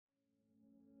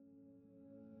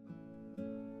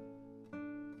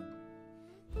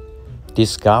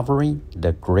Discovering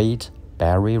the Great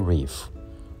Barrier Reef,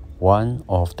 one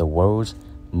of the world's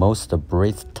most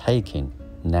breathtaking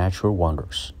natural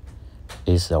wonders,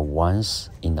 is a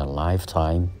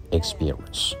once-in-a-lifetime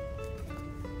experience.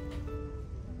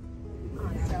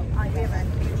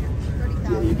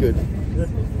 Yeah, you're good.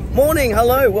 Morning,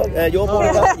 hello. Well, you're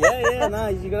board up. Yeah, no,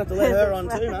 you're gonna have to let her on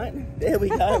too, mate. There we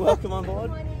go. Welcome on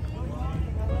board.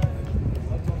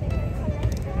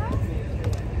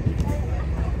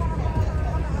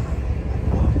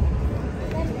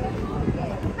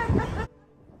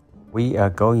 We are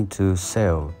going to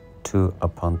sail to a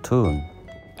pontoon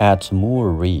at Moore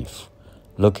Reef,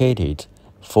 located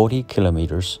 40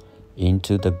 kilometers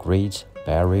into the Great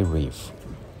Barrier Reef,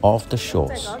 off the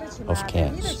shores of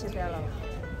Cairns.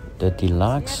 The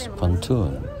deluxe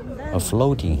pontoon, a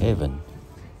floating haven,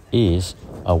 is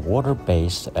a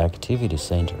water-based activity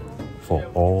center for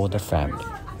all the family.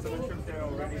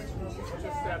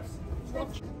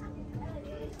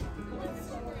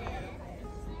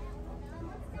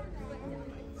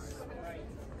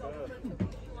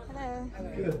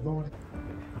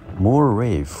 Moore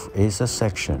Reef is a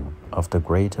section of the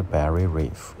Great Barrier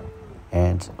Reef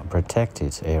and a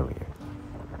protected area,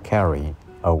 carrying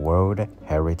a World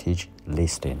Heritage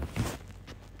listing.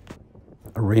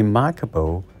 A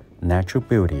remarkable natural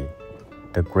beauty,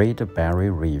 the Great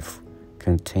Barrier Reef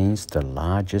contains the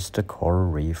largest coral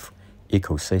reef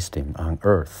ecosystem on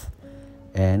Earth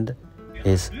and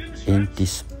is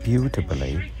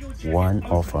indisputably one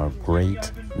of our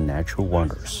great natural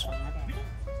wonders.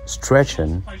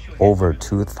 Stretching over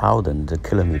 2,000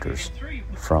 kilometers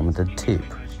from the tip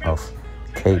of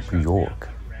Cape York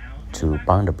to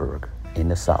Bundaberg in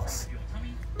the south,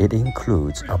 it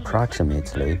includes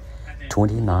approximately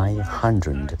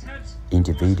 2,900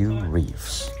 individual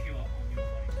reefs.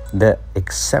 The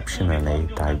exceptionally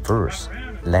diverse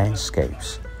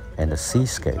landscapes and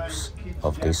seascapes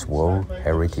of this World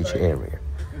Heritage Area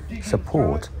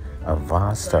support a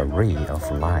vast array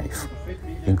of life,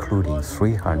 including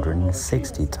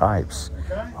 360 types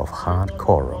of hard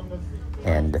coral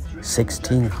and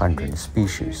 1,600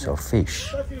 species of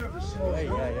fish.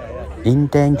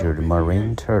 Endangered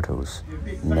marine turtles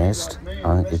nest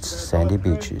on its sandy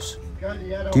beaches.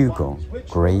 Dugong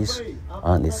graze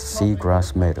on its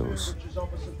seagrass meadows,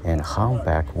 and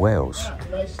humpback whales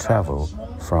travel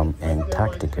from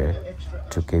Antarctica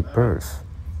to give birth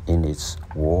in its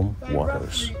warm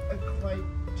waters.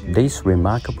 This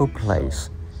remarkable place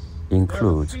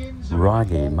includes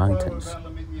rugged mountains,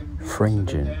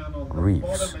 fringing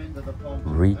reefs,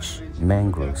 rich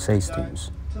mangrove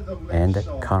systems, and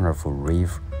colorful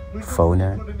reef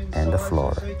fauna and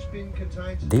flora.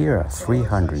 There are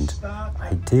 300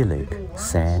 idyllic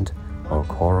sand or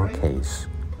coral cays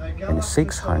and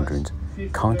 600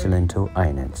 continental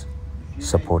islands,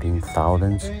 supporting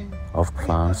thousands of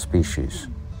plant species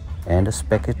and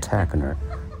spectacular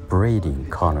breeding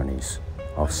colonies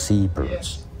of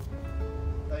seabirds.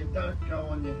 They don't go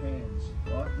on your hands,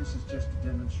 right? This is just a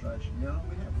demonstration. You know,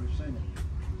 we've seen it.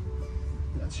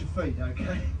 That's your feet,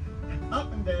 okay?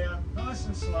 Up and down, nice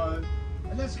and slow,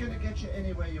 and that's going to get you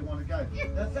anywhere you want to go.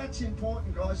 Now that's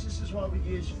important, guys. This is why we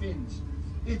use fins.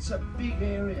 It's a big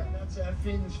area. That's our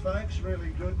fins, folks. Really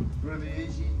good, really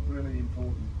easy, really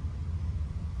important.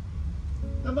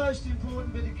 The most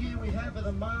important bit of gear we have are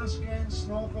the mask and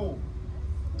snorkel.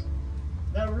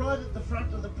 Now right at the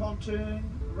front of the pontoon,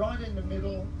 right in the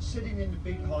middle, sitting in the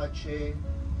big high chair,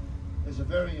 is a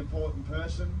very important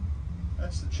person.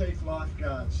 That's the chief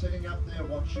lifeguard, sitting up there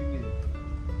watching you.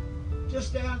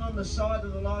 Just down on the side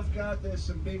of the lifeguard, there's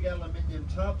some big aluminium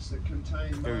tubs that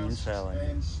contain masks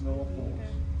and snorkels.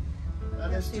 Now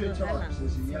there's two types.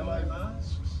 There's the yellow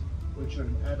masks, which are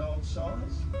an adult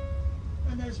size,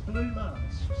 and there's blue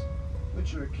masks,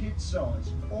 which are a kid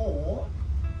size, or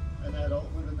an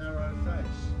adult with a narrow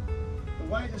face. The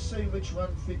way to see which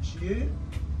one fits you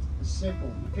is simple.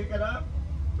 You pick it up,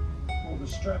 pull the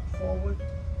strap forward,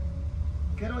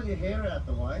 get all your hair out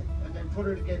the way, and then put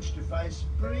it against your face.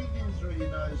 Breathe in through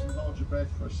your nose and hold your breath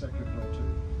for a second or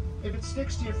two. If it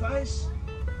sticks to your face,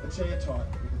 it's airtight.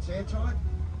 If it's airtight,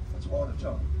 it's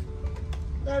watertight.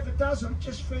 Now if it doesn't,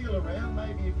 just feel around.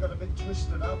 Maybe you've got a bit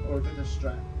twisted up or a bit of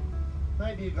strap.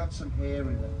 Maybe you've got some hair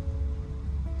in it.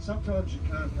 Sometimes you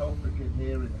can't help but get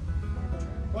hair in it.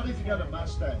 What if you got a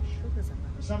mustache?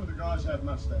 Some of the guys have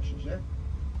mustaches, yeah?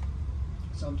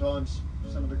 Sometimes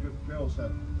some of the good girls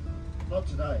have. Not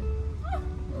today.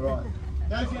 All right.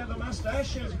 Now if you have a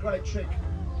mustache, here's a great trick.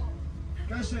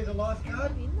 Go see the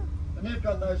lifeguard, and they've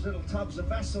got those little tubs of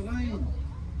Vaseline.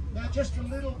 Now just a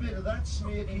little bit of that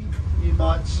smeared in, you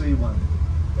might see one.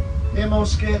 They're more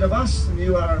scared of us than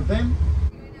you are of them.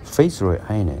 Fitzroy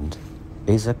Island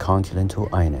is a continental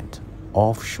island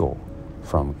offshore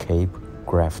from Cape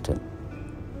Grafton,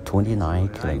 29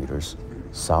 kilometers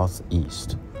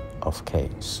southeast of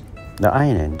Cairns. The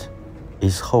island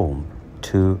is home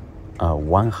to a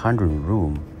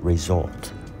 100-room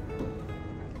resort.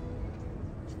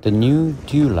 The new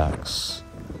deluxe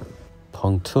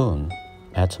pontoon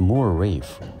at Moor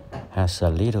Reef has a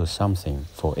little something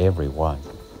for everyone.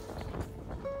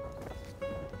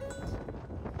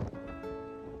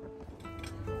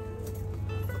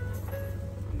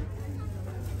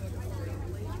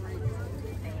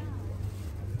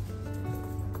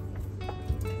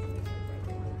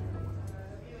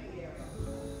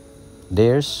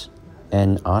 There's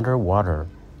an underwater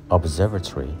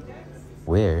observatory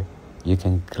where you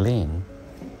can glean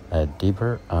a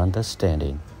deeper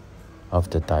understanding of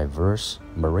the diverse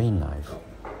marine life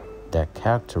that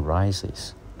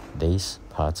characterizes this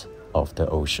part of the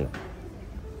ocean.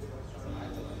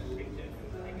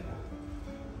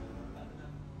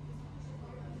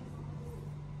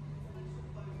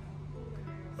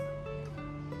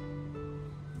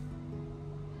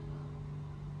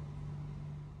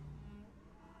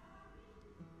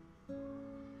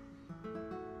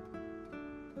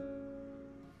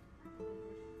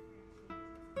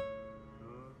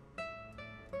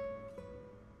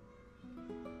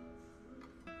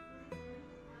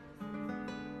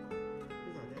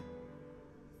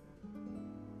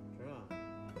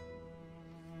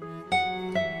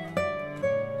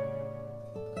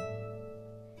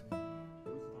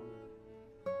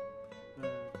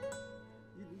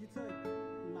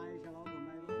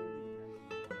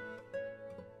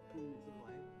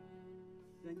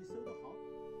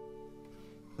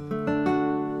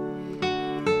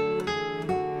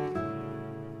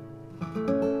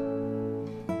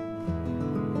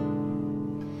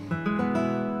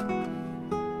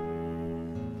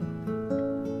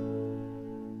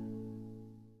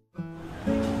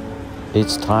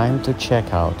 It's time to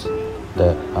check out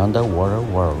the underwater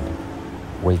world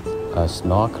with a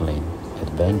snorkeling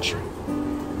adventure.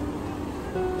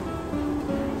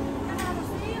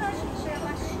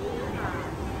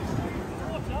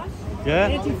 Yeah.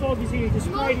 Anti-fog is here, just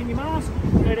spray it in your mask,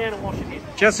 go down and wash it in.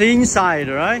 Just inside,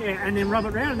 right? Yeah, and then rub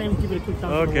it round and then give it a quick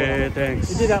dump. Okay,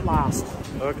 thanks. You do that last.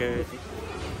 Okay.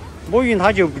 摸鱼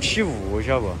它就不起雾，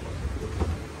晓得不？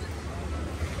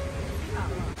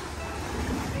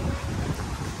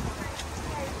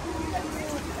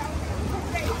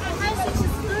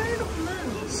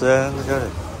是，我晓得。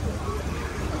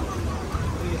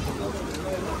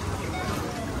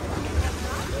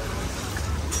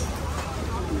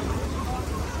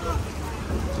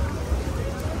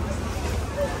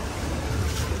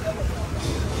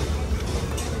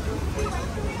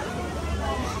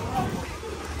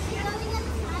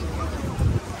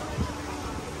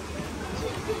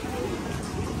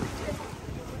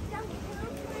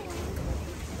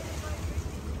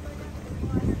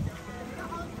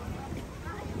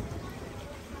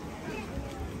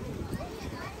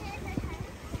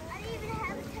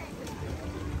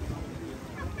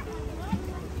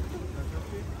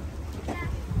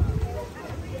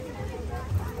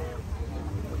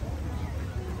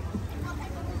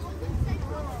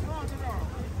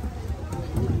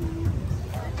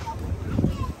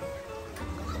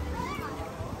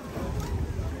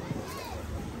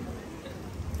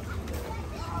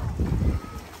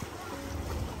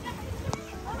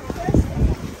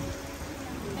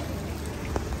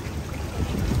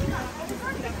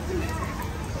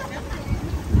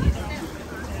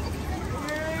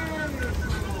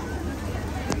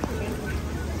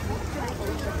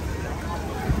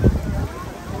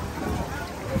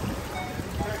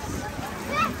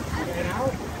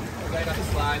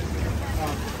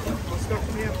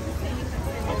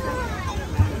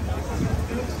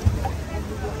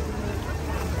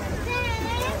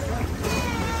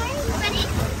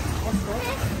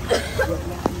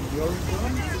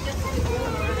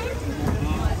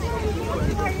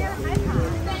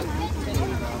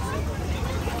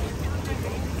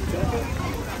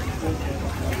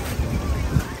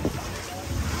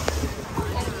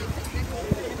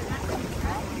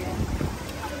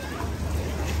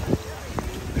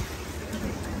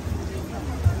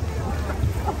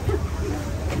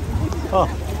Oh,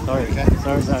 sorry.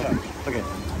 Sorry. Okay.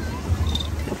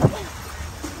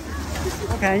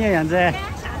 我看你样子。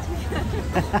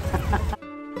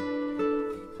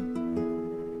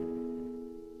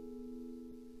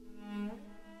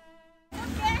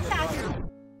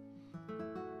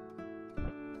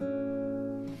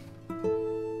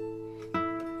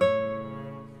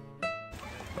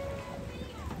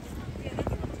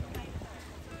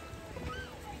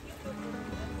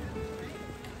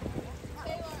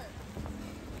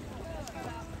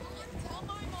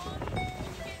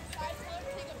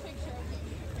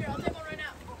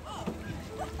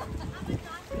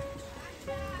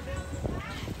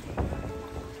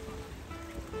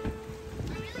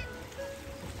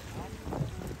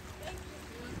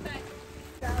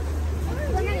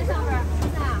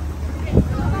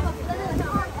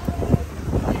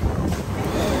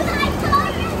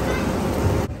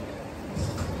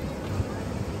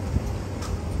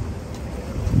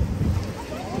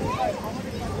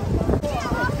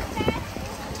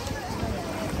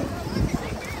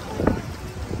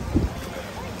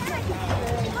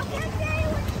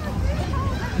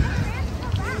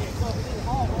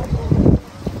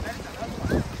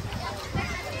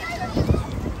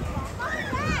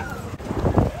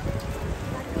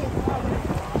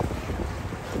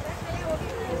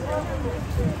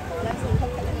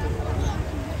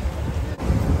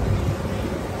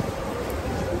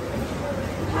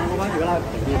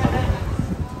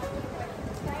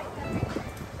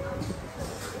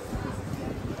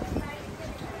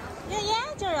你的眼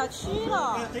镜要取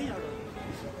了。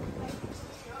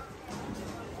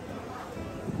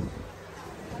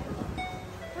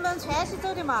不能穿起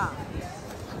走的嘛。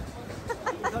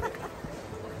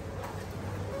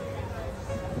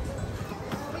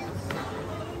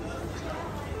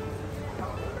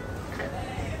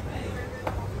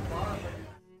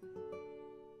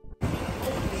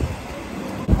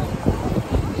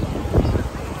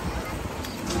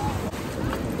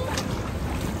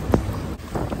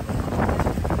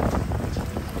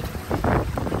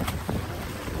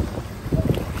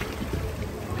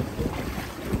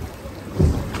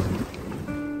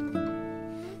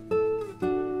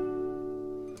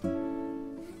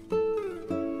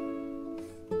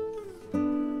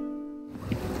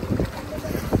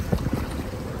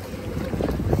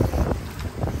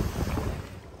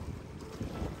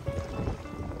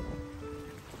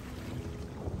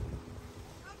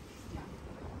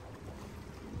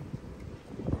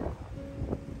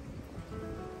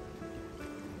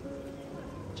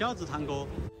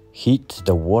Hit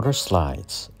the water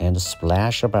slides and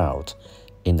splash about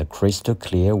in the crystal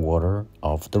clear water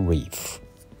of the reef.